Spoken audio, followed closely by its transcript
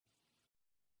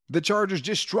The Chargers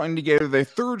just strung together their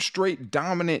third straight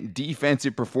dominant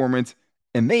defensive performance,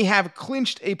 and they have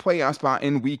clinched a playoff spot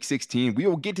in Week 16. We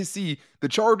will get to see the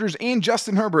Chargers and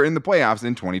Justin Herbert in the playoffs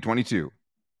in 2022.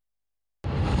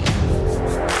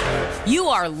 You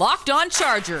are Locked On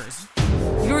Chargers,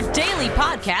 your daily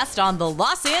podcast on the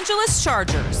Los Angeles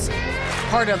Chargers,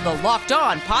 part of the Locked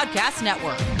On Podcast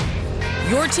Network,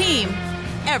 your team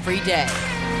every day.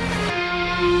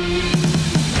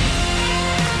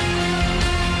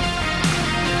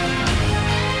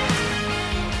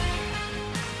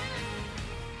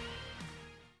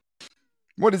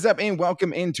 What is up, and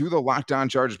welcome into the Locked On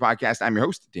Chargers podcast. I'm your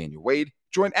host, Daniel Wade,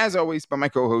 joined as always by my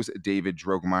co-host, David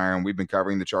Drogemeyer, and we've been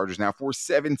covering the Chargers now for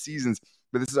 7 seasons,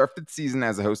 but this is our 5th season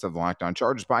as a host of the Locked On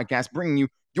Chargers podcast, bringing you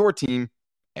your team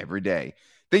every day.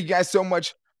 Thank you guys so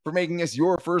much for making us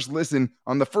your first listen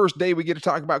on the first day we get to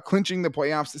talk about clinching the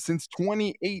playoffs since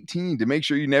 2018. To make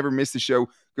sure you never miss the show,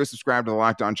 go subscribe to the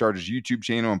Locked On Chargers YouTube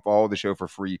channel and follow the show for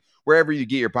free wherever you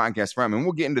get your podcast from. And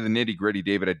we'll get into the nitty-gritty,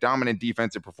 David, a dominant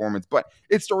defensive performance, but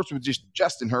it starts with just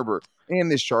Justin Herbert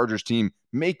and this Chargers team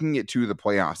making it to the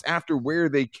playoffs after where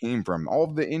they came from, all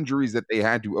of the injuries that they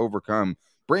had to overcome.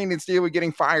 Brandon Staley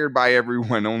getting fired by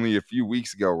everyone only a few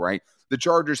weeks ago, right? The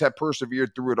Chargers have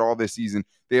persevered through it all this season.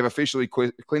 They have officially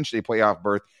clinched a playoff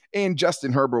berth, and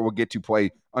Justin Herbert will get to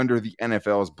play under the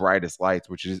NFL's brightest lights,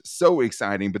 which is so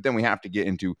exciting. But then we have to get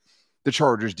into the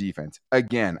Chargers defense.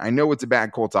 Again, I know it's a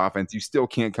bad Colts offense. You still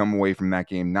can't come away from that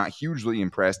game not hugely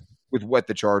impressed with what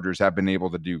the Chargers have been able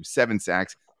to do. 7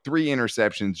 sacks, 3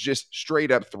 interceptions, just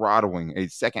straight up throttling a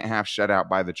second half shutout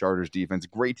by the Chargers defense.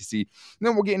 Great to see. And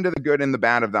then we'll get into the good and the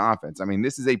bad of the offense. I mean,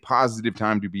 this is a positive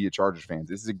time to be a Chargers fan.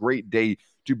 This is a great day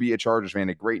to be a Chargers fan,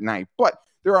 a great night. But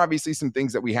there are obviously some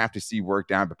things that we have to see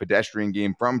worked out. A pedestrian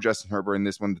game from Justin Herbert in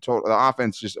this one. The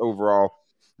offense just overall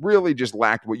really just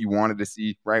lacked what you wanted to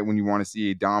see, right? When you want to see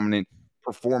a dominant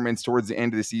performance towards the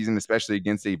end of the season, especially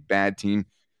against a bad team.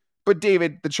 But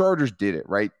David, the Chargers did it,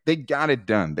 right? They got it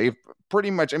done. They've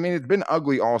pretty much, I mean, it's been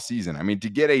ugly all season. I mean, to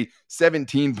get a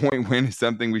 17-point win is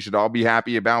something we should all be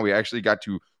happy about. We actually got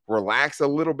to relax a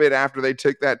little bit after they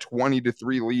took that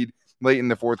 20-3 lead late in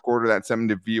the fourth quarter. That's something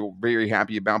to feel very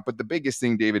happy about. But the biggest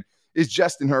thing, David, is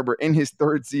Justin Herbert in his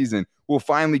 3rd season will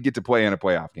finally get to play in a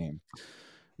playoff game.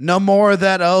 No more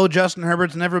that, Justin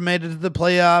Herbert's never made it to the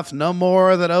playoffs. No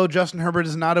more that, Justin Herbert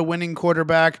is not a winning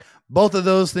quarterback. Both of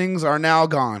those things are now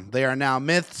gone. They are now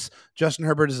myths. Justin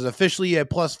Herbert is officially a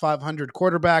plus 500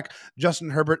 quarterback.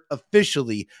 Justin Herbert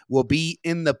officially will be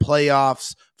in the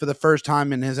playoffs for the first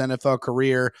time in his NFL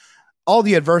career. All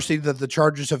the adversity that the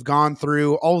Chargers have gone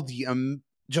through, all the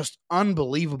just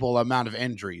unbelievable amount of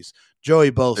injuries.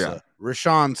 Joey Bosa,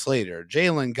 Rashawn Slater,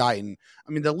 Jalen Guyton.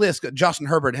 I mean, the list, Justin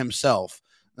Herbert himself.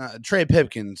 Trey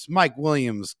Pipkins, Mike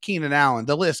Williams, Keenan Allen,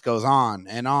 the list goes on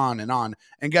and on and on.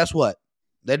 And guess what?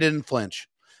 They didn't flinch.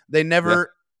 They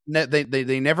never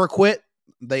they never quit.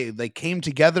 They came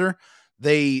together.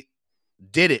 They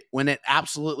did it when it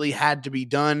absolutely had to be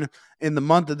done. In the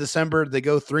month of December, they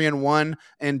go 3-1.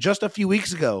 And just a few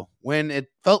weeks ago, when it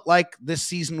felt like this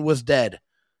season was dead,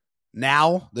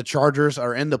 now the Chargers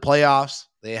are in the playoffs.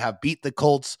 They have beat the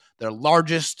Colts, their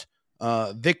largest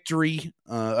victory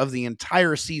of the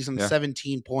entire season,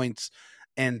 17 points.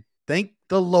 And thank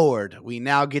the Lord, we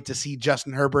now get to see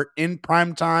Justin Herbert in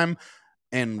prime time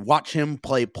and watch him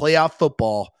play playoff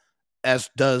football,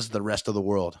 as does the rest of the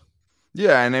world.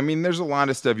 Yeah, and I mean, there's a lot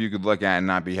of stuff you could look at and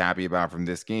not be happy about from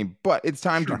this game, but it's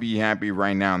time to be happy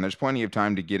right now, and there's plenty of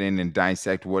time to get in and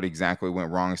dissect what exactly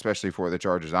went wrong, especially for the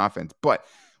Chargers offense. But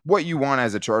what you want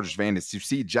as a Chargers fan is to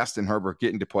see Justin Herbert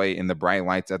getting to play in the bright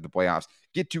lights of the playoffs,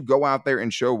 get to go out there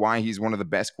and show why he's one of the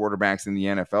best quarterbacks in the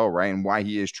NFL, right? And why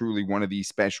he is truly one of these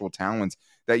special talents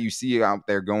that you see out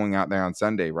there going out there on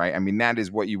Sunday, right? I mean, that is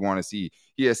what you want to see.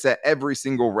 He has set every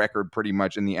single record pretty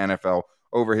much in the NFL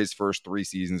over his first 3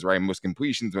 seasons, right? Most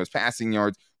completions, most passing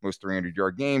yards, most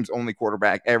 300-yard games, only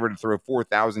quarterback ever to throw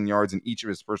 4,000 yards in each of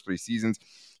his first 3 seasons.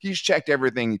 He's checked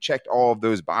everything. He checked all of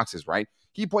those boxes, right?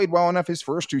 He played well enough his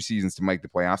first 2 seasons to make the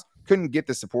playoffs. Couldn't get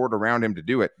the support around him to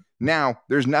do it. Now,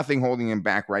 there's nothing holding him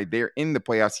back right there in the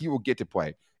playoffs. He will get to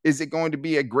play. Is it going to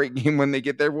be a great game when they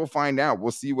get there? We'll find out.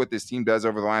 We'll see what this team does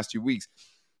over the last 2 weeks.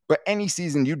 But any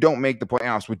season you don't make the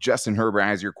playoffs with Justin Herbert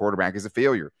as your quarterback is a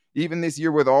failure. Even this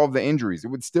year with all of the injuries, it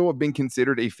would still have been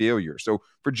considered a failure. So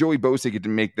for Joey Bosa to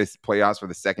make this playoffs for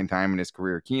the 2nd time in his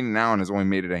career, Keenan Allen has only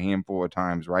made it a handful of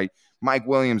times, right? Mike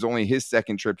Williams, only his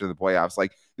 2nd trip to the playoffs.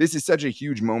 Like, this is such a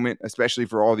huge moment, especially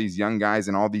for all these young guys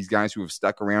and all these guys who have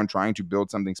stuck around trying to build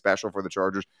something special for the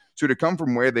Chargers. So to come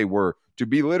from where they were to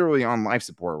be literally on life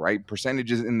support, right?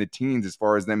 Percentages in the teens as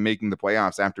far as them making the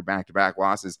playoffs after back-to-back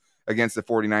losses against the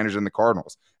 49ers and the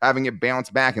Cardinals, having it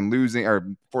bounce back and losing,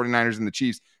 or 49ers and the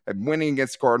Chiefs winning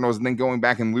against the Cardinals and then going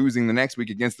back and losing the next week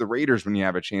against the Raiders when you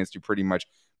have a chance to pretty much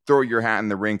throw your hat in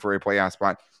the ring for a playoff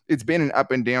spot. It's been an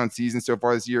up and down season so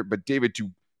far this year, but David,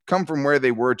 to come from where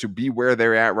they were to be where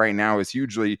they're at right now is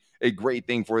hugely a great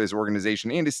thing for this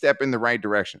organization and a step in the right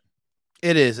direction.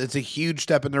 It is. It's a huge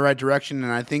step in the right direction,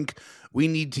 and I think we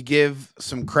need to give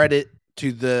some credit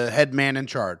to the head man in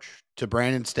charge, to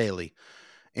Brandon Staley.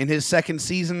 In his second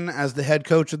season as the head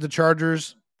coach of the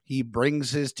Chargers, he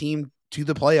brings his team to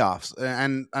the playoffs.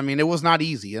 And I mean, it was not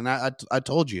easy. And I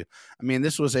told you, I mean,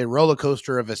 this was a roller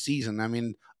coaster of a season. I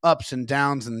mean, ups and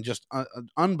downs and just an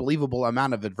unbelievable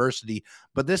amount of adversity.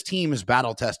 But this team is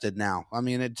battle tested now. I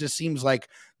mean, it just seems like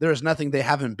there's nothing they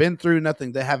haven't been through,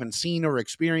 nothing they haven't seen or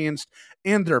experienced.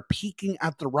 And they're peaking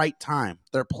at the right time.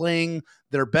 They're playing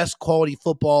their best quality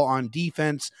football on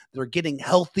defense. They're getting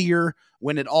healthier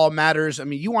when it all matters. I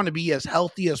mean, you want to be as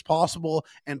healthy as possible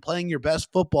and playing your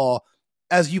best football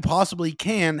as you possibly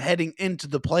can heading into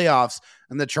the playoffs.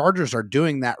 And the Chargers are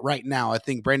doing that right now. I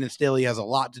think Brandon Staley has a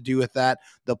lot to do with that.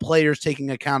 The players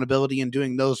taking accountability and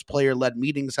doing those player-led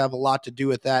meetings have a lot to do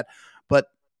with that. But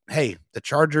hey, the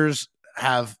Chargers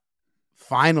have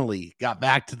finally got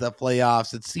back to the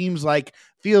playoffs. It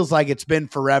feels like it's been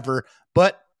forever,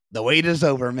 but the wait is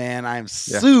over, man. I'm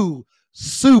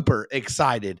super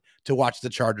excited to watch the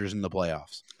Chargers in the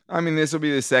playoffs. I mean, this will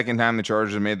be the second time the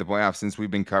Chargers have made the playoffs since we've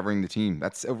been covering the team.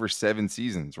 That's over 7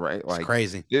 seasons, right? Like, it's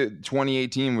crazy.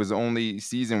 2018 was the only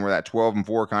season where that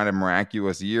 12-4 kind of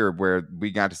miraculous year where we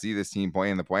got to see this team play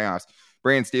in the playoffs.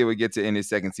 Brandon Staley gets it in his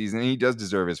second season, and he does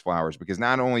deserve his flowers because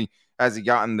not only has he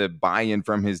gotten the buy-in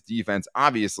from his defense,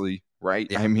 obviously, right?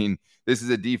 Yeah. I mean, this is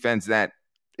a defense that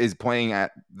is playing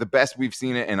at the best we've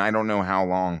seen it, and I don't know how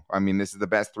long. I mean, this is the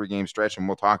best 3-game stretch, and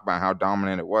we'll talk about how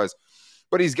dominant it was.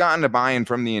 But he's gotten a buy-in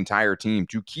from the entire team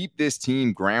to keep this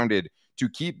team grounded, to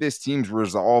keep this team's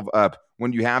resolve up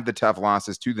when you have the tough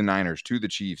losses to the Niners, to the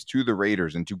Chiefs, to the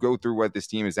Raiders, and to go through what this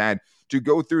team has had, to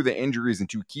go through the injuries and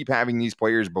to keep having these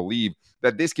players believe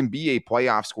that this can be a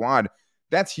playoff squad.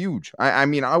 That's huge. I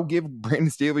mean, I'll give Brandon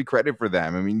Staley credit for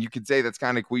that. I mean, you could say that's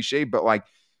kind of cliche, but like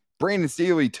Brandon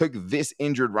Staley took this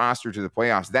injured roster to the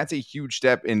playoffs. That's a huge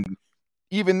step in.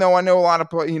 Even though I know a lot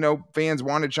of fans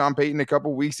wanted Sean Payton a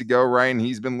couple weeks ago, right? And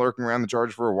he's been lurking around the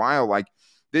Chargers for a while. Like,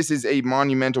 this is a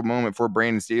monumental moment for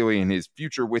Brandon Staley and his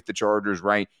future with the Chargers,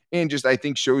 right? And just, I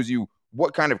think, shows you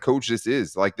what kind of coach this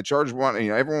is. Like, the Chargers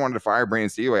everyone wanted to fire Brandon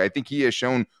Staley. I think he has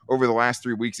shown over the last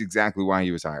 3 weeks exactly why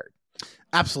he was hired.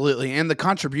 Absolutely. And the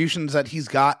contributions that he's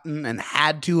gotten and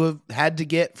had to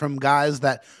get from guys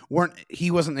that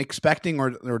he wasn't expecting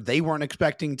or they weren't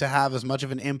expecting to have as much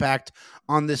of an impact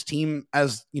on this team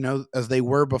as they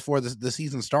were before the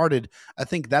season started. I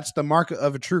think that's the mark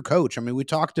of a true coach. I mean, we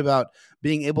talked about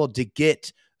being able to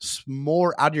get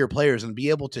more out of your players and be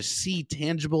able to see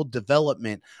tangible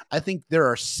development. I think there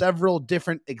are several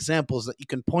different examples that you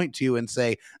can point to and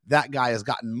say that guy has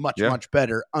gotten much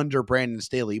better under Brandon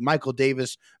Staley. Michael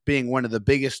Davis being one of the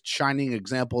biggest shining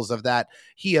examples of that.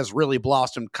 He has really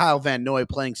blossomed. Kyle Van Noy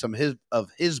playing some of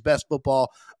his best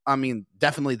football. I mean,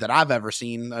 definitely that I've ever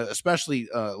seen, especially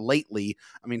lately.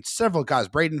 I mean, several guys,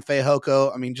 Braden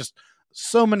Fehoko. I mean, just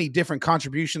so many different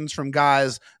contributions from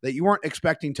guys that you weren't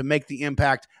expecting to make the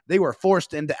impact. They were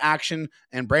forced into action,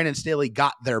 and Brandon Staley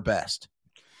got their best.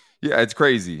 Yeah, it's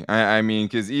crazy. I mean,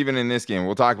 because even in this game,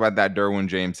 we'll talk about that Derwin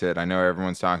James hit. I know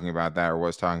everyone's talking about that or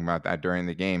was talking about that during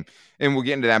the game, and we'll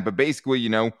get into that. But basically,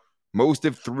 most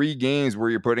of 3 games where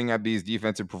you're putting up these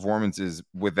defensive performances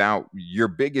without your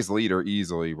biggest leader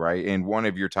easily, right? And one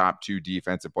of your top 2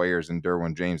 defensive players in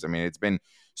Derwin James. I mean, it's been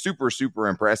super, super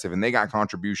impressive. And they got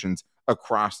contributions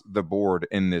across the board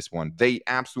in this one. They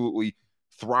absolutely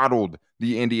throttled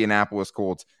the Indianapolis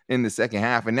Colts in the second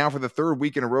half. And now for the 3rd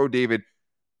week in a row, David,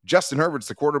 Justin Herbert's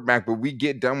the quarterback, but we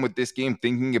get done with this game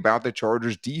thinking about the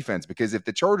Chargers defense, because if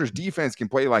the Chargers defense can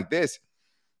play like this,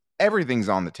 everything's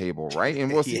on the table, right?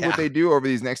 And we'll see what they do over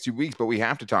these next 2 weeks, but we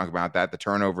have to talk about that. The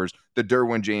turnovers, the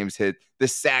Derwin James hit, the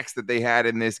sacks that they had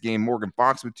in this game, Morgan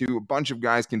Fox with 2, a bunch of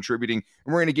guys contributing.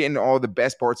 And we're going to get into all the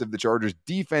best parts of the Chargers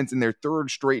defense in their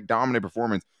 3rd straight dominant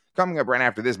performance coming up right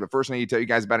after this. But first, I need to tell you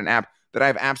guys about an app that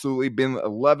I've absolutely been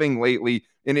loving lately,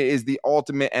 and it is the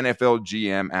Ultimate NFL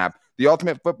GM app. The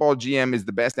Ultimate Football GM is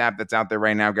the best app that's out there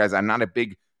right now, guys. I'm not a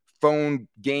big phone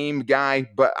game guy,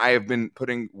 but I have been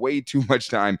putting way too much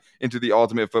time into the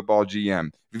Ultimate Football GM.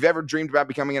 If you've ever dreamed about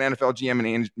becoming an NFL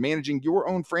GM and managing your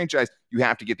own franchise, you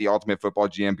have to get the Ultimate Football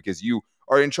GM because you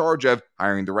are in charge of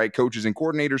hiring the right coaches and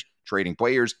coordinators, trading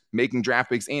players, making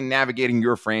draft picks, and navigating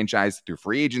your franchise through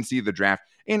free agency, the draft,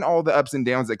 and all the ups and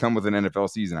downs that come with an NFL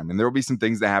season. I mean, there will be some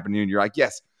things that happen to you and you're like,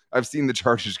 yes, I've seen the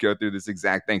Chargers go through this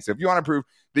exact thing. So if you want to prove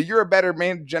that you're a better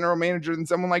general manager than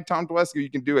someone like Tom Telesco, you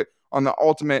can do it on the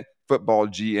Ultimate Football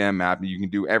GM app. You can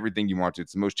do everything you want to.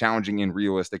 It's the most challenging and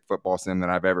realistic football sim that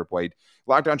I've ever played.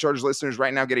 Locked On Chargers listeners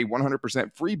right now get a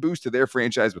 100% free boost to their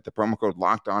franchise with the promo code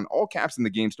Locked On, all caps in the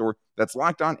game store. That's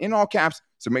Locked On in all caps.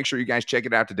 So make sure you guys check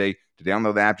it out today. To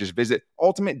download the app, just visit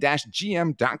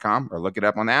ultimate-gm.com or look it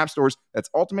up on the app stores. That's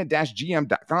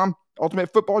ultimate-gm.com.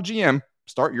 Ultimate Football GM.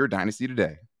 Start your dynasty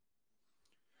today.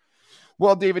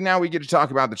 Well, David, now we get to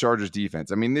talk about the Chargers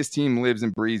defense. I mean, this team lives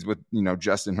and breathes with,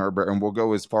 Justin Herbert, and we'll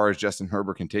go as far as Justin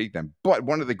Herbert can take them. But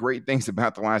one of the great things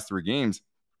about the last 3 games,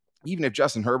 even if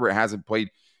Justin Herbert hasn't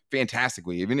played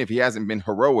fantastically, even if he hasn't been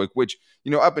heroic, which,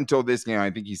 up until this game,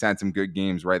 I think he's had some good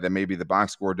games, right? That maybe the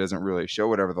box score doesn't really show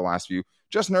whatever the last few.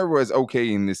 Justin Herbert was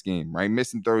okay in this game, right?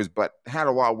 Missing throws, but had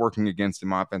a lot working against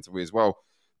him offensively as well.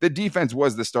 The defense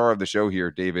was the star of the show here,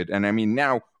 David. And I mean,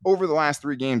 now over the last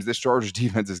 3 games, this Chargers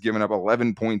defense has given up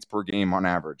 11 points per game on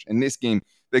average. In this game,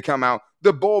 they come out,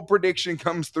 the bold prediction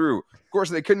comes through. Of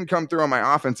course, they couldn't come through on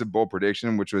my offensive bold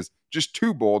prediction, which was just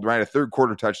too bold, right? A third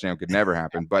quarter touchdown could never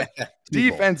happen. But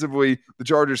defensively, the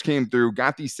Chargers came through,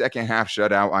 got the second half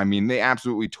shutout. I mean, they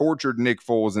absolutely tortured Nick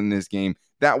Foles in this game.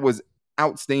 That was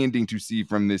outstanding to see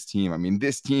from this team. I mean,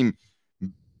 this team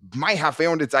might have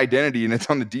found its identity, and it's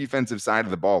on the defensive side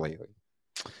of the ball lately.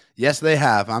 Yes, they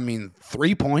have. I mean,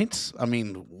 3 points. I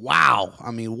mean, wow. I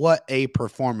mean, what a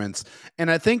performance. And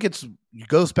I think it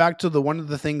goes back to one of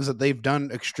the things that they've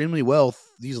done extremely well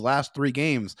these last 3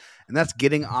 games, and that's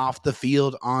getting off the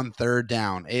field on third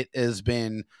down. It has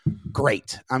been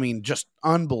great. I mean, just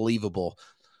unbelievable.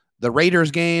 The Raiders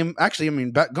game, actually, I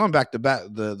mean, going back to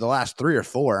the last 3 or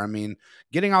 4, I mean,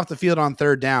 getting off the field on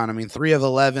third down, I mean, 3 of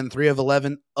 11,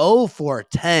 0 for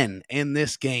 10 in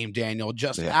this game, Daniel,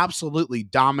 just absolutely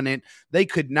dominant. They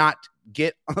could not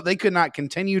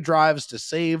continue drives to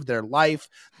save their life.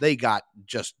 They got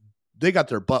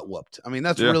their butt whooped. I mean,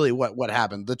 that's really what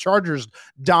happened. The Chargers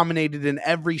dominated in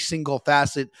every single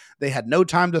facet. They had no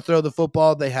time to throw the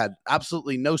football. They had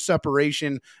absolutely no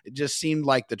separation. It just seemed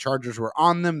like the Chargers were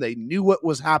on them. They knew what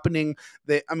was happening.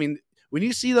 When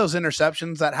you see those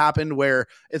interceptions that happened where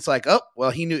it's like, oh, well,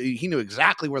 he knew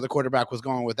exactly where the quarterback was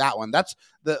going with that one. That's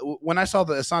when I saw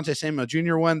the Asante Samuel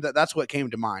Jr. one, that's what came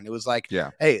to mind. It was like,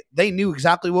 hey, they knew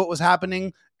exactly what was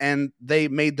happening, and they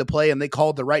made the play, and they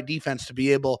called the right defense to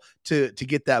be able to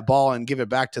get that ball and give it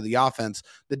back to the offense.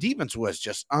 The defense was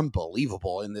just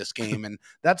unbelievable in this game, and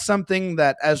that's something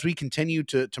that as we continue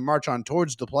to march on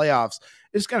towards the playoffs,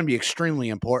 is going to be extremely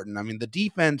important. I mean, the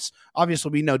defense,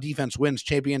 obviously we know defense wins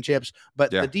championships,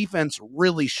 but the defense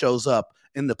really shows up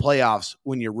in the playoffs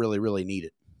when you really, really need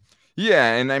it.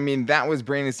 Yeah, and I mean, that was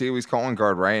Brandon Staley's calling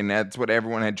card, right? And that's what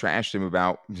everyone had trashed him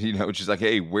about, just like,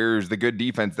 hey, where's the good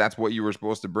defense? That's what you were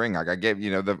supposed to bring. Like, I get,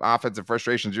 the offensive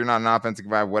frustrations. You're not an offensive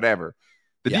guy, whatever.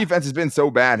 The defense has been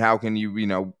so bad. How can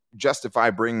you, justify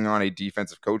bringing on a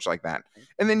defensive coach like that?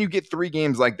 And then you get 3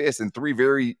 games like this and 3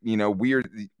 very, weird,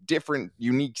 different,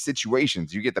 unique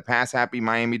situations. You get the pass-happy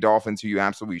Miami Dolphins, who you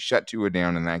absolutely shut Tua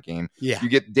down in that game. Yeah. You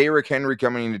get Derrick Henry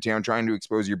coming into town trying to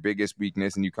expose your biggest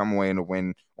weakness, and you come away and a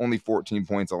win, only 14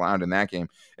 points allowed in that game.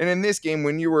 And in this game,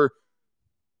 when you were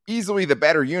easily the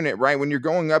better unit, right? When you're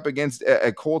going up against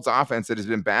a Colts offense that has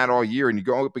been bad all year, and you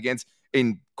go up against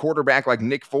a quarterback like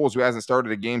Nick Foles, who hasn't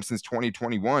started a game since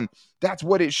 2021, that's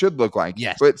what it should look like.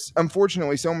 Yes. But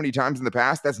unfortunately, so many times in the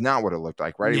past, that's not what it looked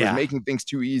like, right? It was making things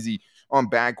too easy on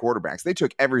bad quarterbacks. They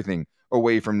took everything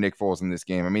away from Nick Foles in this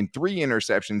game. I mean, 3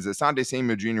 interceptions. Asante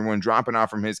Samuel Jr. one dropping off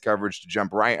from his coverage to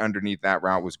jump right underneath that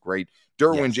route was great.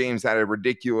 Derwin James had a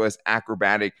ridiculous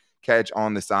acrobatic catch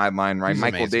on the sideline, right? He's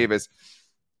Michael amazing. Davis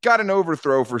got an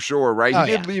overthrow for sure, right?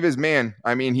 He did yeah. leave his man.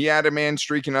 I mean, he had a man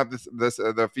streaking up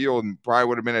the field, and probably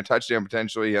would have been a touchdown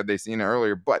potentially had they seen it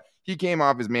earlier. But he came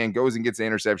off his man, goes and gets the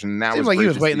interception. And that Seems was like he great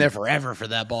was to waiting see. there forever for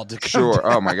that ball to come. Sure.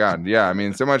 down. Oh my God. Yeah. I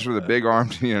mean, so much for the big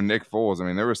armed, Nick Foles. I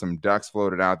mean, there were some ducks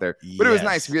floated out there, but it was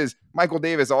nice because Michael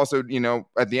Davis also,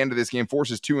 at the end of this game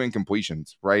forces 2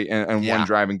 incompletions, right? And one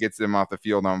drive and gets them off the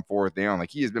field on 4th down. Like,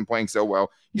 he has been playing so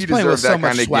well. He's He playing with deserves so that much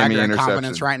kind of swagger gimme and interception.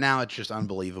 confidence right now. It's just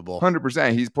unbelievable.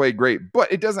 100%. He's played great,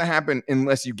 but it doesn't happen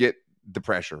unless you get the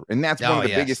pressure. And that's one of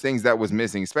the biggest things that was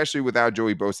missing, especially without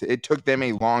Joey Bosa. It took them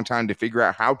a long time to figure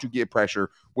out how to get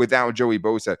pressure without Joey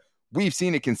Bosa. We've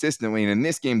seen it consistently. And in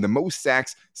this game, the most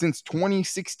sacks since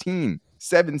 2016,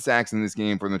 7 sacks in this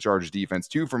game from the Chargers defense,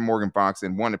 2 from Morgan Fox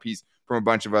and 1 apiece from a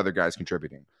bunch of other guys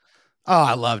contributing. Oh,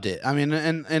 I loved it. I mean,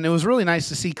 and it was really nice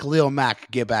to see Khalil Mack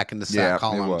get back in the sack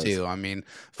column too. I mean,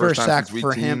 first sack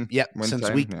for him. Yep, since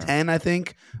week 10, I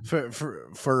think, for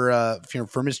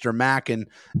Mr. Mack, and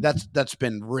that's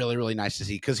been really, really nice to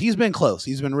see because he's been close.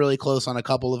 He's been really close on a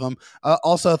couple of them.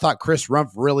 Also, I thought Chris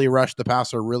Rumpf really rushed the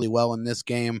passer really well in this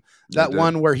game. That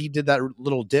one where he did that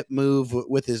little dip move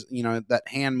with his, that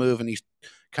hand move, and he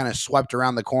kind of swept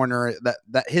around the corner.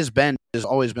 That his bend has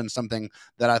always been something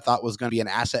that I thought was going to be an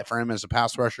asset for him as a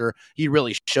pass rusher. He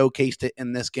really showcased it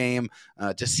in this game.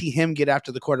 To see him get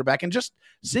after the quarterback and just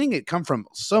seeing it come from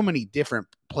so many different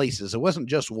places. It wasn't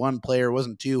just one player, it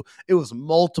wasn't two. It was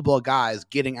multiple guys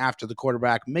getting after the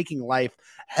quarterback, making life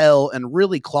hell and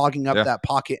really clogging up that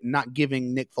pocket and not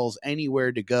giving Nick Foles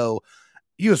anywhere to go.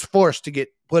 He was forced to get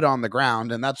put on the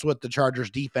ground, and that's what the Chargers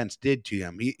defense did to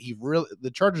him.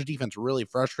 The Chargers defense really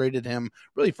frustrated him,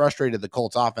 really frustrated the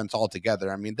Colts offense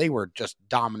altogether. I mean, they were just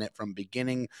dominant from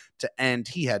beginning to end.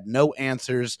 He had no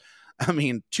answers. I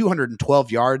mean,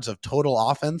 212 yards of total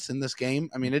offense in this game.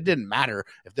 I mean, it didn't matter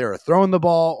if they were throwing the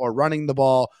ball or running the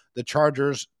ball. The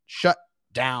Chargers shut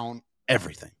down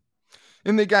everything.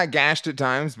 And they got gashed at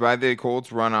times by the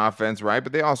Colts run offense, right?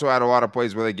 But they also had a lot of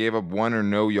plays where they gave up 1 or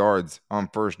no yards on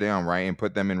first down, right? And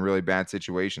put them in really bad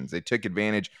situations. They took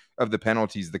advantage of the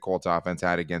penalties the Colts offense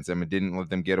had against them and didn't let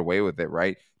them get away with it,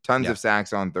 right? Tons of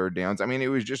sacks on third downs. I mean, it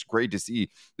was just great to see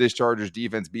this Chargers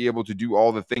defense be able to do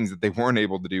all the things that they weren't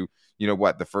able to do,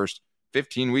 the first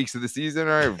 15 weeks of the season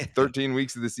or 13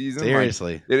 weeks of the season.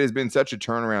 Seriously. Like, it has been such a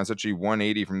turnaround, such a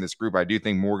 180 from this group. I do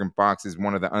think Morgan Fox is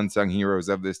one of the unsung heroes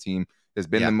of this team. Has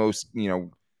been the most,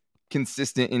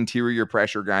 consistent interior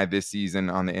pressure guy this season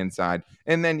on the inside.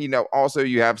 And then, also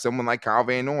you have someone like Kyle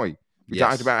Van Noy. We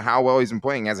talked about how well he's been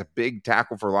playing as a big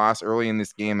tackle for loss early in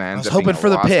this game. I was hoping for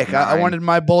the pick. I wanted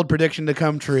my bold prediction to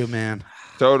come true, man.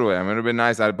 Totally. I mean, it would have been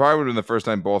nice. I probably would have been the first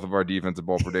time both of our defensive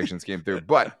bold predictions came through.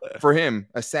 But for him,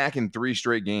 a sack in 3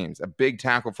 straight games, a big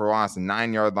tackle for loss, a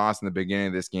 9-yard loss in the beginning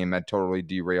of this game, that totally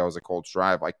derails a Colts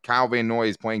drive. Like, Kyle Van Noy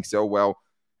is playing so well.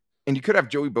 And you could have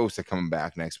Joey Bosa coming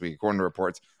back next week, according to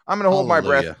reports. I'm going to hold my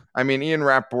breath. I mean, Ian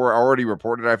Rappaport already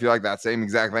reported, I feel like, that same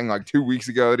exact thing like 2 weeks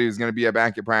ago, that he was going to be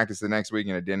back at practice the next week,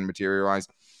 and it didn't materialize.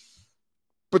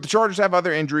 But the Chargers have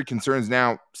other injury concerns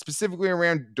now, specifically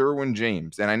around Derwin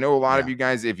James. And I know a lot of you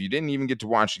guys, if you didn't even get to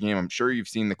watch the game, I'm sure you've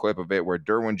seen the clip of it where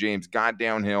Derwin James got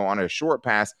downhill on a short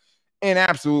pass and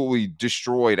absolutely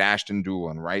destroyed Ashton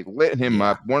Dulin, right? Lit him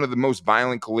up. One of the most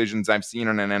violent collisions I've seen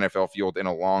on an NFL field in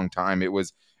a long time. It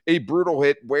was a brutal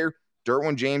hit where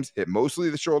Derwin James hit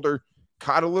mostly the shoulder,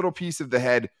 caught a little piece of the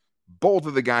head. Both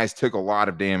of the guys took a lot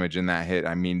of damage in that hit.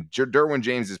 I mean, Derwin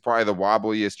James is probably the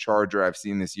wobbliest Charger I've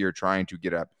seen this year trying to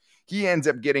get up. He ends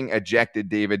up getting ejected,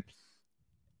 David.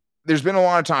 There's been a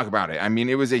lot of talk about it. I mean,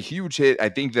 it was a huge hit. I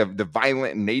think the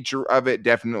violent nature of it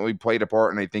definitely played a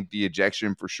part, and I think the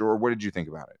ejection for sure. What did you think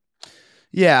about it?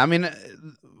 Yeah, I mean,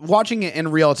 watching it in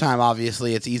real time,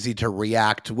 obviously, it's easy to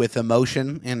react with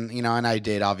emotion. And, and I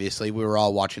did, obviously. We were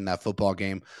all watching that football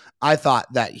game. I thought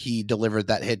that he delivered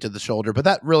that hit to the shoulder, but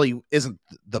that really isn't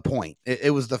the point.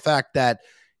 It was the fact that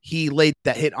he laid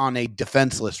that hit on a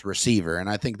defenseless receiver. And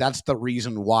I think that's the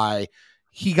reason why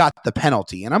he got the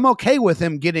penalty. And I'm okay with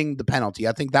him getting the penalty.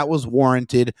 I think that was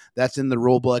warranted. That's in the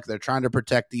rule book. They're trying to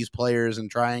protect these players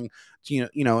and trying to,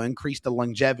 increase the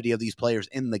longevity of these players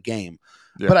in the game.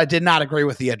 Yeah. But I did not agree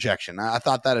with the ejection. I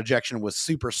thought that ejection was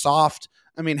super soft.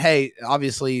 I mean, hey,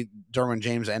 obviously Derwin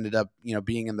James ended up,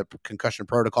 being in the concussion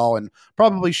protocol and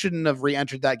probably shouldn't have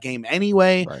re-entered that game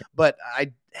anyway. Right. But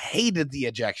I hated the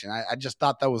ejection. I just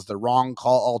thought that was the wrong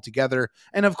call altogether.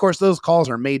 And of course, those calls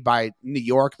are made by New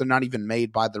York. They're not even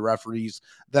made by the referees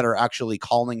that are actually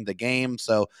calling the game.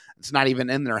 So it's not even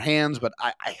in their hands. But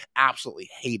I absolutely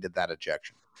hated that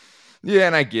ejection. Yeah,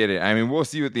 and I get it. I mean, we'll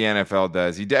see what the NFL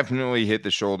does. He definitely hit the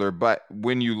shoulder, but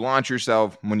when you launch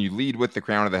yourself, when you lead with the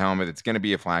crown of the helmet, it's going to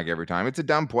be a flag every time. It's a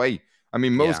dumb play. I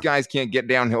mean, most guys can't get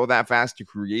downhill that fast to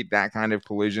create that kind of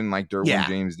collision like Derwin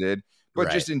James did.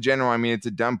 But just in general, I mean, it's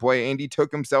a dumb play, and he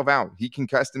took himself out. He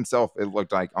concussed himself, it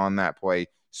looked like, on that play.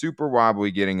 Super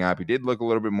wobbly getting up. He did look a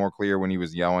little bit more clear when he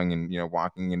was yelling and,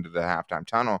 walking into the halftime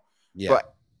tunnel. Yeah.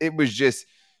 But it was just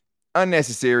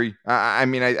unnecessary. I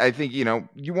mean, I think,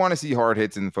 you want to see hard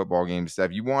hits in the football game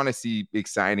stuff. You want to see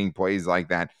exciting plays like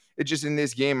that. It's just in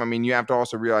this game, I mean, you have to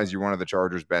also realize you're one of the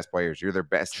Chargers' best players. You're their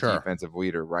best defensive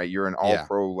leader, right? You're an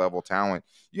all-pro level talent.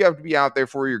 You have to be out there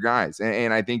for your guys.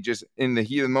 And I think just in the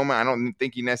heat of the moment, I don't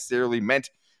think he necessarily meant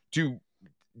to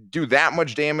do that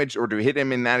much damage or to hit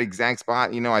him in that exact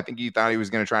spot. I think he thought he was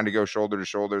going to try to go shoulder to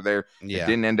shoulder there. Yeah. It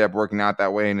didn't end up working out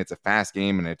that way, and it's a fast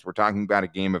game, and we're talking about a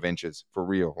game of inches for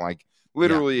real, like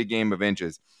literally a game of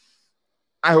inches.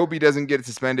 I hope he doesn't get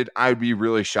suspended. I'd be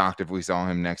really shocked if we saw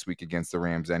him next week against the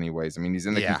Rams anyways. I mean, he's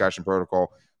in the concussion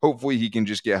protocol. Hopefully he can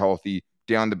just get healthy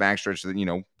down the backstretch,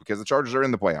 that, because the Chargers are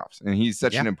in the playoffs, and he's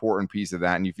such an important piece of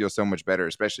that, and you feel so much better,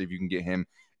 especially if you can get him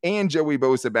and Joey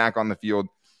Bosa back on the field.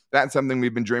 That's something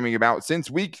we've been dreaming about since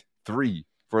week 3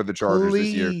 for the Chargers this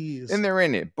year, and they're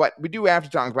in it. But we do have to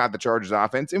talk about the Chargers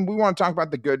offense, and we want to talk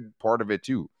about the good part of it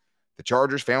too. The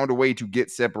Chargers found a way to get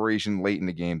separation late in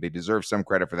the game. They deserve some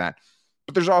credit for that.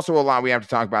 But there's also a lot we have to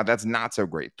talk about that's not so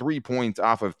great. 3 points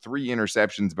off of 3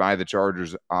 interceptions by the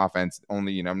Chargers offense,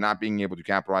 only, not being able to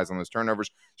capitalize on those turnovers.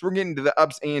 So we're getting to the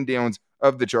ups and downs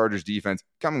of the Chargers defense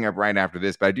coming up right after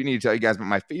this. But I do need to tell you guys about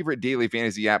my favorite daily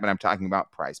fantasy app, and I'm talking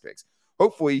about PrizePicks.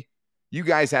 Hopefully, you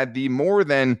guys had the more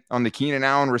than on the Keenan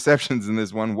Allen receptions in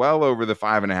this one, well over the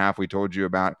 5.5 we told you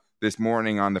about this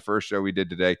morning on the first show we did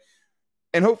today.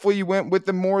 And hopefully you went with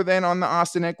the more than on the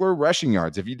Austin Eckler rushing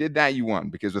yards. If you did that, you won.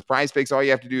 Because with PrizePicks, all you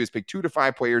have to do is pick 2 to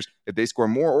 5 players. If they score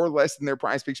more or less than their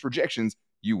PrizePicks projections,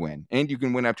 you win. And you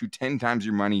can win up to 10 times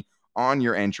your money on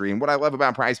your entry. And what I love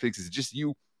about PrizePicks is just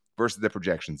you versus the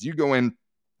projections. You go in,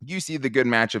 you see the good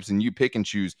matchups, and you pick and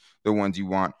choose the ones you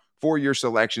want for your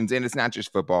selections. And it's not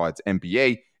just football. It's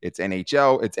NBA, it's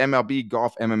NHL, it's MLB,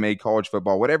 golf, MMA, college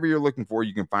football. Whatever you're looking for,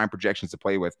 you can find projections to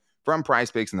play with from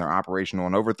PrizePicks, and they're operational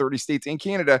in over 30 states and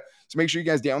Canada. So make sure you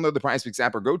guys download the PrizePicks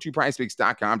app or go to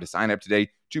prizepicks.com to sign up today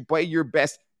to play your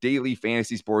best daily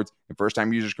fantasy sports. And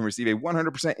first-time users can receive a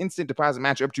 100% instant deposit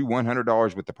match up to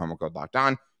 $100 with the promo code Locked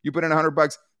On. You put in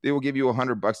 $100, they will give you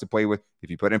 $100 to play with. If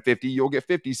you put in 50, you'll get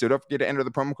 50. So don't forget to enter the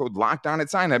promo code Locked On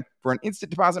at sign up for an instant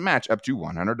deposit match up to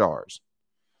 $100.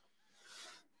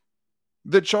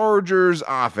 The Chargers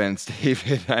offense,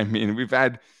 David. I mean, we've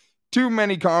had too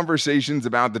many conversations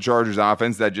about the Chargers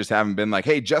offense that just haven't been like,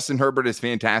 hey, Justin Herbert is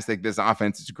fantastic. This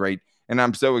offense is great. And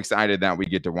I'm so excited that we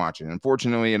get to watch it.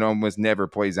 Unfortunately, it almost never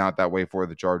plays out that way for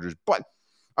the Chargers. But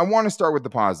I want to start with the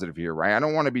positive here, right? I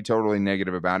don't want to be totally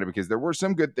negative about it because there were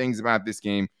some good things about this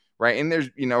game, right? And there's,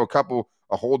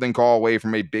 a holding call away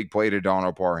from a big play to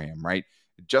Donald Parham, right?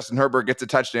 Justin Herbert gets a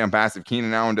touchdown pass if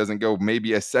Keenan Allen doesn't go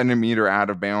maybe a centimeter out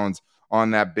of bounds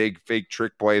on that big fake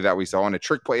trick play that we saw. And a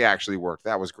trick play actually worked.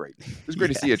 That was great. It was great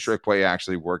to see a trick play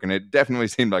actually work. And it definitely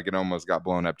seemed like it almost got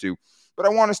blown up too. But I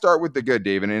want to start with the good,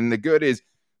 David. And the good is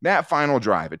that final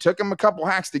drive. It took them a couple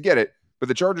hacks to get it, but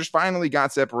the Chargers finally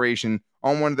got separation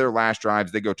on one of their last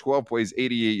drives. They go 12 plays,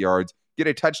 88 yards, get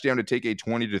a touchdown to take a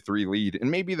 20-3 lead. And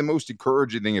maybe the most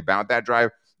encouraging thing about that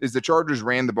drive is the Chargers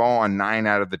ran the ball on 9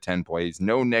 out of the 10 plays.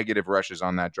 No negative rushes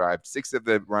on that drive. 6 of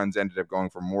the runs ended up going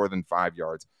for more than 5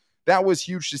 yards. That was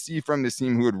huge to see from this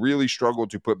team who had really struggled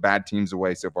to put bad teams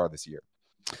away so far this year.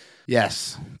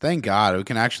 Yes, thank God we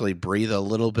can actually breathe a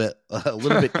little bit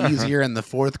easier in the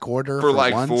fourth quarter for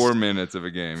like once. 4 minutes of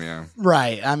a game. Yeah,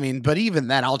 right. I mean, but even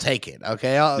then, I'll take it.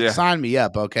 Okay, sign me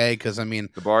up. Okay, because I mean,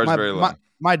 the bar is very low.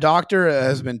 My doctor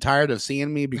has been tired of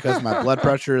seeing me because my blood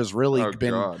pressure has really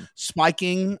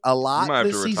spiking a lot. You might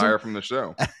have to retire from the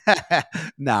show.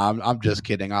 No, I'm just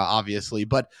kidding, obviously.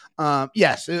 But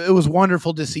yes, it was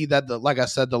wonderful to see that, like I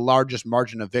said, the largest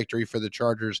margin of victory for the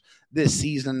Chargers this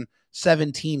season,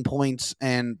 17 points.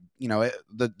 And,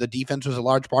 the defense was a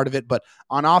large part of it. But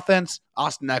on offense,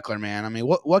 Austin Eckler, man, I mean,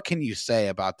 what can you say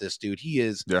about this dude? He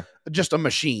is just a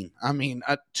machine. I mean,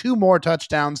 2 more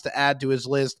touchdowns to add to his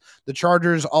list. The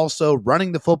Chargers also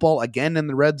running the football again in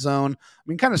the red zone. I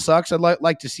mean, kind of sucks. I'd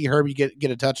like to see Herbie get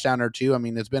a touchdown or 2. I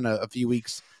mean, it's been a few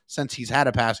weeks since he's had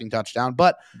a passing touchdown,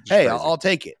 but hey, I'll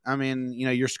take it. I mean,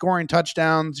 you're scoring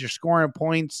touchdowns, you're scoring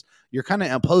points, you're kind of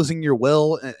imposing your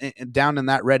will down in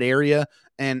that red area,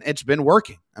 and it's been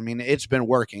working. I mean, it's been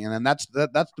working, and then that's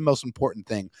the most important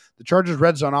thing. The Chargers'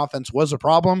 red zone offense was a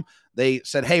problem. They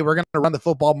said, hey, we're going to run the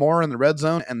football more in the red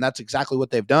zone, and that's exactly what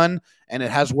they've done, and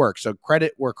it has worked. So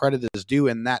credit where credit is due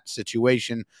in that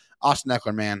situation. Austin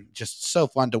Eckler, man, just so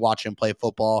fun to watch him play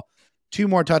football. 2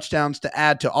 more touchdowns to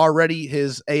add to already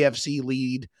his AFC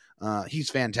lead. He's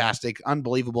fantastic.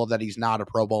 Unbelievable that he's not a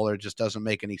Pro Bowler. It just doesn't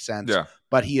make any sense. Yeah.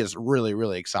 But he is really,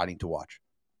 really exciting to watch.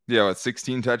 Yeah, it's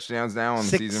 16 touchdowns now on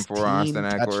the season for Austin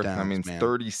Eckler. I mean,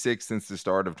 36 since the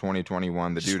start of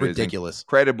 2021. The dude ridiculous. Is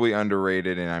incredibly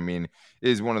underrated, and I mean,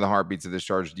 is one of the heartbeats of this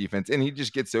Chargers defense. And he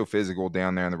just gets so physical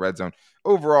down there in the red zone.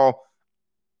 Overall,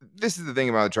 this is the thing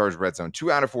about the Chargers red zone.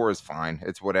 2 out of 4 is fine.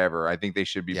 It's whatever. I think they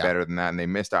should be better than that, and they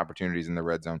missed opportunities in the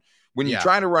red zone. When you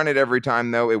try to run it every time,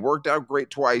 though, it worked out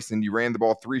great twice, and you ran the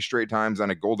ball 3 straight times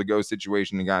on a goal-to-go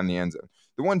situation and got in the end zone.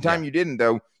 The one time you didn't,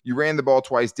 though, you ran the ball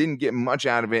twice, didn't get much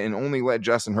out of it, and only let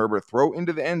Justin Herbert throw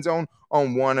into the end zone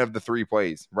on one of the 3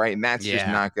 plays, right? And that's just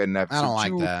not good enough. I don't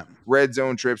like that. Red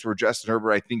zone trips where Justin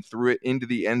Herbert, I think, threw it into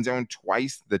the end zone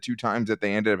twice, the 2 times that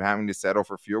they ended up having to settle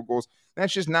for field goals.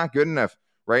 That's just not good enough,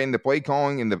 right? And the play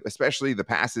calling and especially the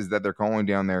passes that they're calling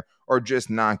down there are just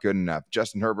not good enough.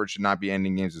 Justin Herbert should not be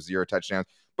ending games with 0 touchdowns.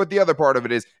 But the other part of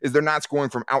it is they're not scoring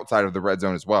from outside of the red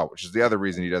zone as well, which is the other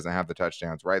reason he doesn't have the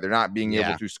touchdowns, right? They're not being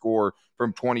able to score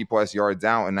from 20-plus yards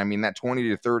out. And, I mean, that 20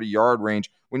 to 30-yard range,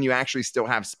 when you actually still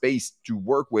have space to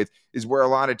work with, is where a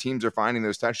lot of teams are finding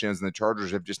those touchdowns, and the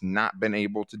Chargers have just not been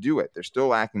able to do it. They're still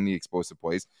lacking the explosive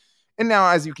plays. And now,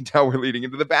 as you can tell, we're leading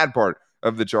into the bad part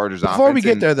of the Chargers offense. Before we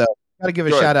get there, though, got to give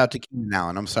a shout out to Keenan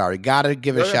Allen. I'm sorry. Got to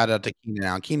give a shout out to Keenan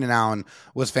Allen. Keenan Allen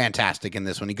was fantastic in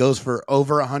this one. He goes for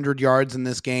over 100 yards in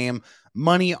this game.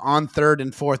 Money on 3rd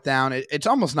and 4th down. It's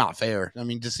almost not fair. I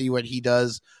mean, to see what he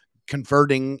does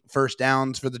converting first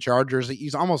downs for the Chargers,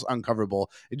 he's almost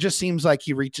uncoverable. It just seems like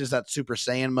he reaches that Super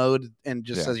Saiyan mode and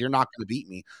just says, you're not going to beat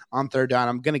me on 3rd down.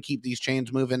 I'm going to keep these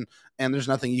chains moving, and there's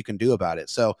nothing you can do about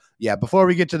it. So, yeah, before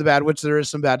we get to the bad, which there is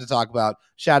some bad to talk about,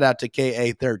 shout out to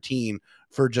KA13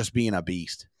 for just being a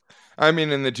beast. I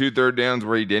mean, in the 2 third downs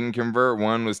where he didn't convert,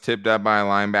 one was tipped up by a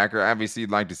linebacker. Obviously,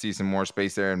 you'd like to see some more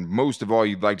space there. And most of all,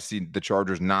 you'd like to see the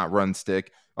Chargers not run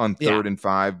stick on 3rd and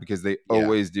 5 because they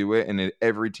always do it. And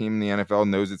every team in the NFL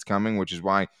knows it's coming, which is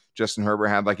why Justin Herbert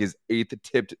had like his 8th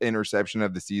tipped interception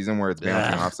of the season where it's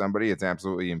bouncing off somebody. It's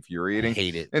absolutely infuriating. I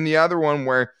hate it. And the other one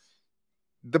where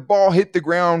the ball hit the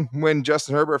ground when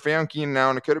Justin Herbert found Keenan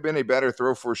Allen. It could have been a better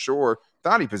throw for sure.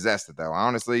 Thought he possessed it, though.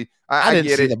 Honestly, I didn't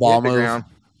get see it. The ball move. Ground.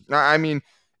 I mean,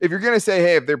 if you're going to say,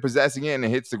 hey, if they're possessing it and it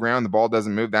hits the ground, the ball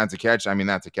doesn't move, that's a catch. I mean,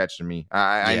 that's a catch to me.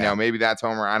 I know maybe that's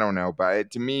homer. I don't know.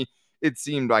 But to me, it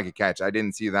seemed like a catch. I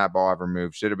didn't see that ball ever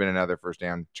move. Should have been another first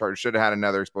down. Chargers should have had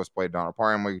another explosive play. Donald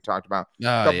Parham, we talked about a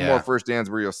couple more first downs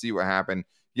where you'll see what happened.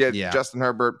 Justin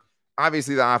Herbert,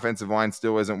 obviously the offensive line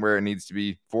still isn't where it needs to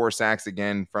be. 4 sacks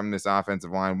again from this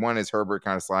offensive line. One is Herbert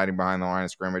kind of sliding behind the line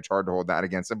of scrimmage. Hard to hold that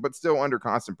against him, but still under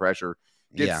constant pressure.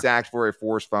 Gets sacked for a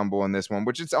forced fumble in this one,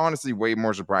 which is honestly way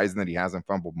more surprising that he hasn't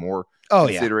fumbled more,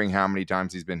 considering how many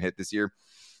times he's been hit this year.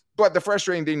 But the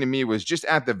frustrating thing to me was just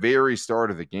at the very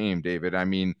start of the game, David. I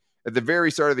mean, at the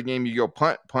very start of the game, you go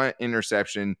punt,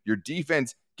 interception. Your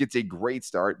defense gets a great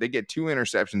start. They get 2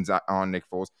 interceptions on Nick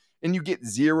Foles, and you get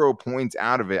 0 points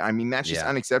out of it. I mean, that's just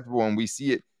unacceptable, and we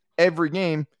see it every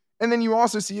game. And then you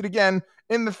also see it again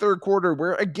in the 3rd quarter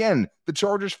where, again, the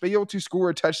Chargers fail to score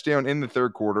a touchdown in the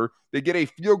 3rd quarter. They get a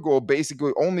field goal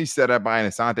basically only set up by an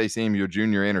Asante Samuel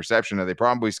Jr. interception. Now, they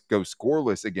probably go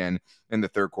scoreless again in the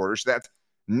 3rd quarter. So that's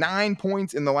 9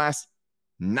 points in the last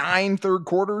 9 third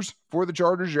quarters for the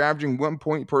Chargers. You're averaging 1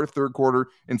 point per 3rd quarter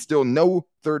and still no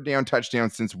 3rd down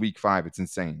touchdown since week 5. It's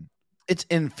insane. It's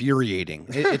infuriating.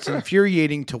 It's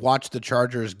infuriating to watch the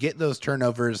Chargers get those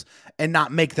turnovers and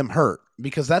not make them hurt,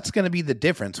 because that's going to be the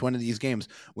difference one of these games.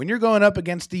 When you're going up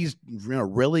against these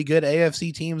really good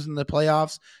AFC teams in the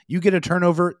playoffs, you get a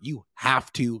turnover, you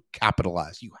have to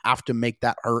capitalize. You have to make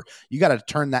that hurt. You got to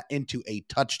turn that into a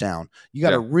touchdown. You got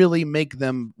to really make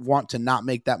them want to not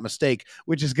make that mistake,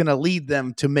 which is going to lead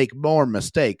them to make more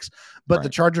mistakes. But the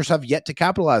Chargers have yet to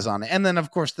capitalize on it. And then,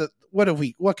 of course,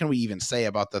 what can we even say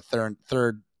about the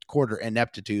third quarter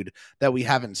ineptitude that we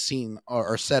haven't seen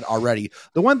or said already?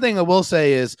 The one thing I will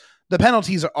say is the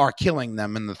penalties are killing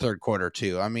them in the 3rd quarter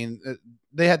too. I mean,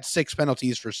 they had 6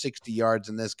 penalties for 60 yards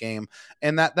in this game,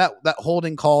 and that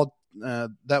holding call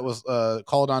that was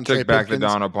called on took Trey back Pipkins. The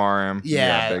Donald Parham.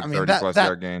 Yeah, I mean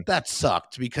that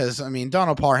sucked, because I mean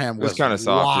Donald Parham was kind of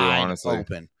soft too, honestly.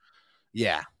 Open.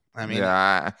 Yeah. I mean,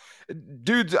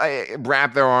 dudes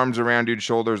wrap their arms around dude's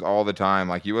shoulders all the time.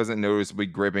 Like, he wasn't noticeably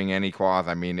gripping any cloth.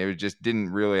 I mean, it just didn't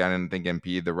really, I didn't think,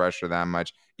 impede the rusher that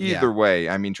much. Either way,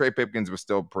 I mean, Trey Pipkins was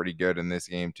still pretty good in this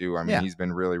game too. I mean, he's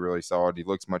been really, really solid. He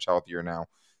looks much healthier now.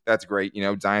 That's great. You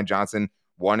know, Zion Johnson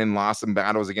won and lost some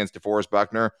battles against DeForest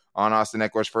Buckner on Austin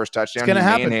Eckler's first touchdown. He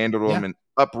manhandled him and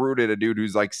uprooted a dude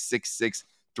who's like 6'6",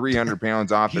 300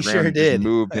 pounds off the ground. Just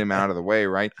moved him out of the way,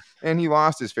 right? And he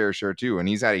lost his fair share too. And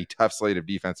he's had a tough slate of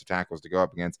defensive tackles to go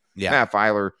up against. Matt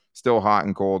Filer, still hot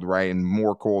and cold, right? And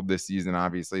more cold this season,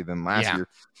 obviously, than last year.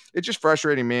 It's just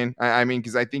frustrating, man. I mean,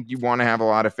 because I think you want to have a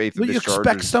lot of faith in this Chargers. You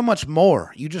expect so much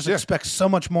more. You just expect so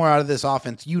much more out of this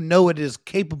offense. You know it is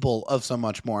capable of so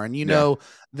much more. And you know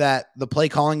that the play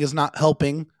calling is not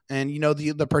helping. And, you know,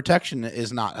 the protection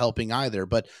is not helping either.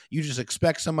 But you just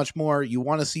expect so much more. You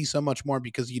want to see so much more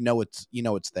because you know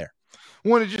it's there.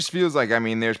 Well, it just feels like, I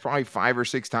mean, there's probably 5 or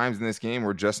 6 times in this game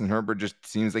where Justin Herbert just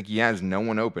seems like he has no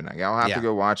one open. Like, I'll have to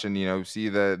go watch and, see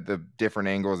the different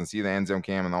angles and see the end zone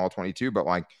cam and all 22. But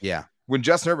like, when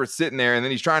Justin Herbert's sitting there and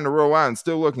then he's trying to roll out and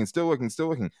still looking.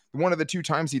 One of the 2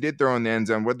 times he did throw in the end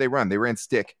zone, what'd they run? They ran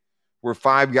stick, where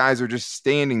 5 guys are just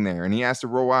standing there and he has to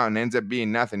roll out and ends up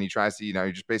being nothing. He tries to, he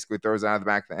just basically throws out of the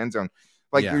back of the end zone.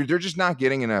 Like, they're just not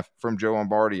getting enough from Joe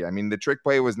Lombardi. I mean, the trick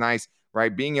play was nice,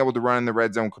 right? Being able to run in the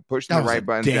red zone, pushing the right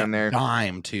buttons down there.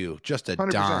 Dime, too. Just a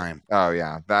 100%. Dime. Oh,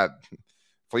 yeah. That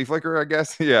flea flicker, I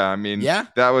guess. Yeah, I mean,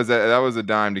 that was a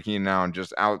dime to Keenan Allen,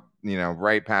 just out,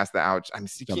 right past the ouch. I mean,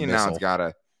 Keenan Allen's got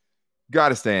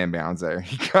to stay in bounds there.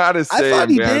 He got to stay in bounds. I thought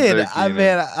he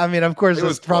did. I mean, of course, it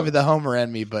was probably the homer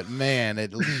in me, but man,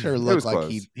 it sure looked like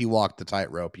he walked the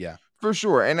tightrope. Yeah. For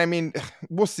sure. And I mean,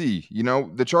 we'll see.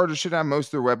 The Chargers should have most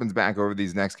of their weapons back over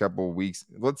these next couple of weeks.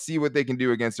 Let's see what they can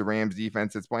do against the Rams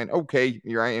defense that's playing okay.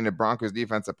 You're right. And the Broncos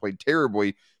defense that played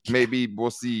terribly. Maybe we'll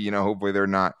see, hopefully they're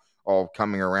not all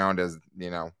coming around as,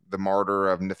 the martyr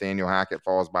of Nathaniel Hackett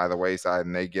falls by the wayside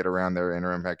and they get around their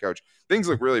interim head coach. Things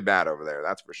look really bad over there.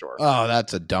 That's for sure. Oh,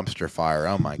 that's a dumpster fire.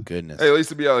 Oh my goodness. Hey, at least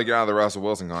to be able to get out of the Russell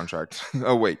Wilson contract.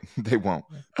 Oh, wait, they won't.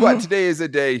 But today is a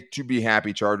day to be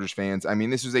happy, Chargers fans. I mean,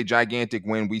 this was a gigantic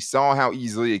win. We saw how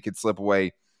easily it could slip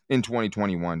away in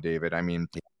 2021, David. I mean,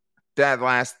 that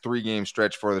last 3-game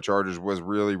stretch for the Chargers was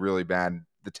really, really bad.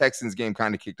 The Texans game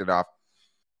kind of kicked it off.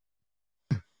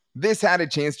 This had a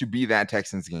chance to be that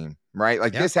Texans game, right?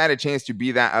 Like, this had a chance to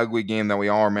be that ugly game that we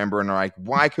all remember and are like,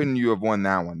 why couldn't you have won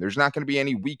that one? There's not going to be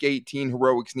any Week 18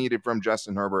 heroics needed from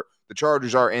Justin Herbert. The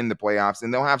Chargers are in the playoffs,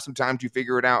 and they'll have some time to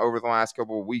figure it out over the last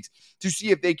couple of weeks to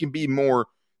see if they can be more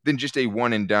than just a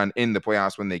one-and-done in the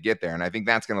playoffs when they get there. And I think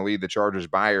that's going to lead the Chargers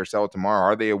buy or sell tomorrow.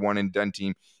 Are they a one-and-done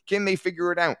team? Can they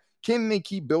figure it out? Can they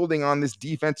keep building on this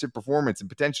defensive performance and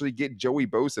potentially get Joey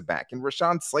Bosa back and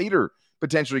Rashawn Slater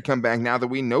potentially come back now that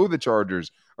we know the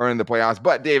Chargers are in the playoffs?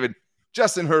 But David,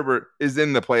 Justin Herbert is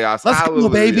in the playoffs. Let's go,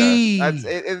 baby.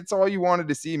 It's all you wanted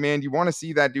to see, man. You want to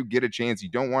see that dude get a chance. You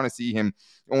don't want to see him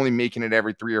only making it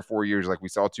every 3 or 4 years like we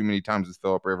saw too many times with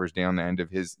Phillip Rivers down the end of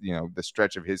his, the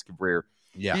stretch of his career.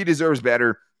 Yeah. He deserves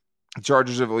better. The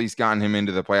Chargers have at least gotten him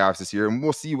into the playoffs this year, and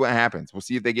we'll see what happens. We'll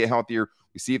see if they get healthier.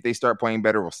 We'll see if they start playing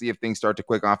better. We'll see if things start to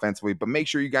click offensively. But make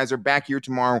sure you guys are back here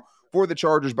tomorrow for the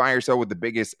Chargers buy or sell with the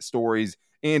biggest stories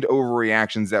and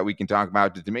overreactions that we can talk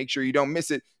about to make sure you don't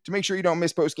miss it. To make sure you don't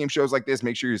miss post-game shows like this,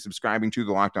 make sure you're subscribing to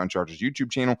the Locked On Chargers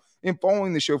YouTube channel and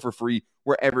following the show for free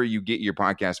wherever you get your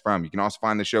podcast from. You can also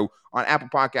find the show on Apple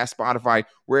Podcasts, Spotify,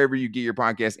 wherever you get your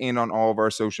podcast, and on all of our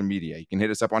social media. You can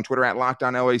hit us up on Twitter at Locked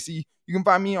On LAC. You can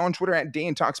find me on Twitter at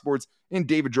Dan Talk Sports, and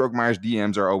David Drogemeyer's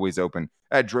DMs are always open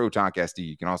at Dro Talk SD.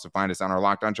 You can also find us on our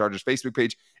Locked On Chargers Facebook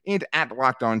page and at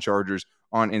Locked On Chargers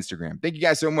on Instagram. Thank you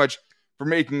guys so much for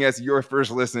making us your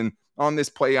first listen on this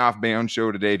playoff bound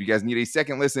show today. If you guys need a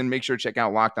second listen, make sure to check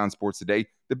out Locked On Sports Today.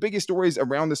 The biggest stories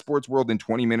around the sports world in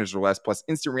 20 minutes or less, plus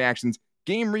instant reactions,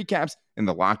 game recaps, and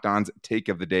the Locked On's take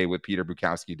of the day with Peter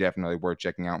Bukowski. Definitely worth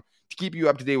checking out to keep you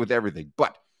up to date with everything.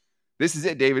 But this is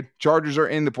it, David. Chargers are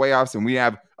in the playoffs, and we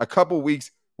have a couple weeks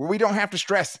where we don't have to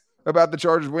stress about the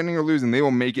Chargers winning or losing. They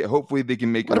will make it. Hopefully they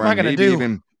can make it. What am I going to do?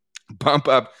 Even bump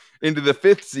up into the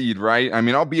 5th seed, right? I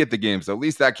mean, I'll be at the game, so at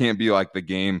least that can't be like the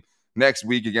game next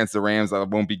week against the Rams. I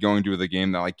won't be going to the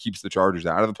game that like keeps the Chargers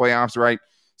out of the playoffs, right?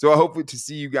 So I hope to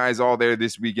see you guys all there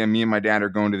this weekend. Me and my dad are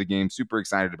going to the game. Super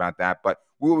excited about that. But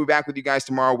we'll be back with you guys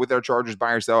tomorrow with our Chargers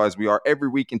buy or sell as we are every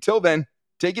week. Until then,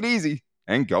 take it easy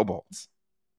and go Bolts.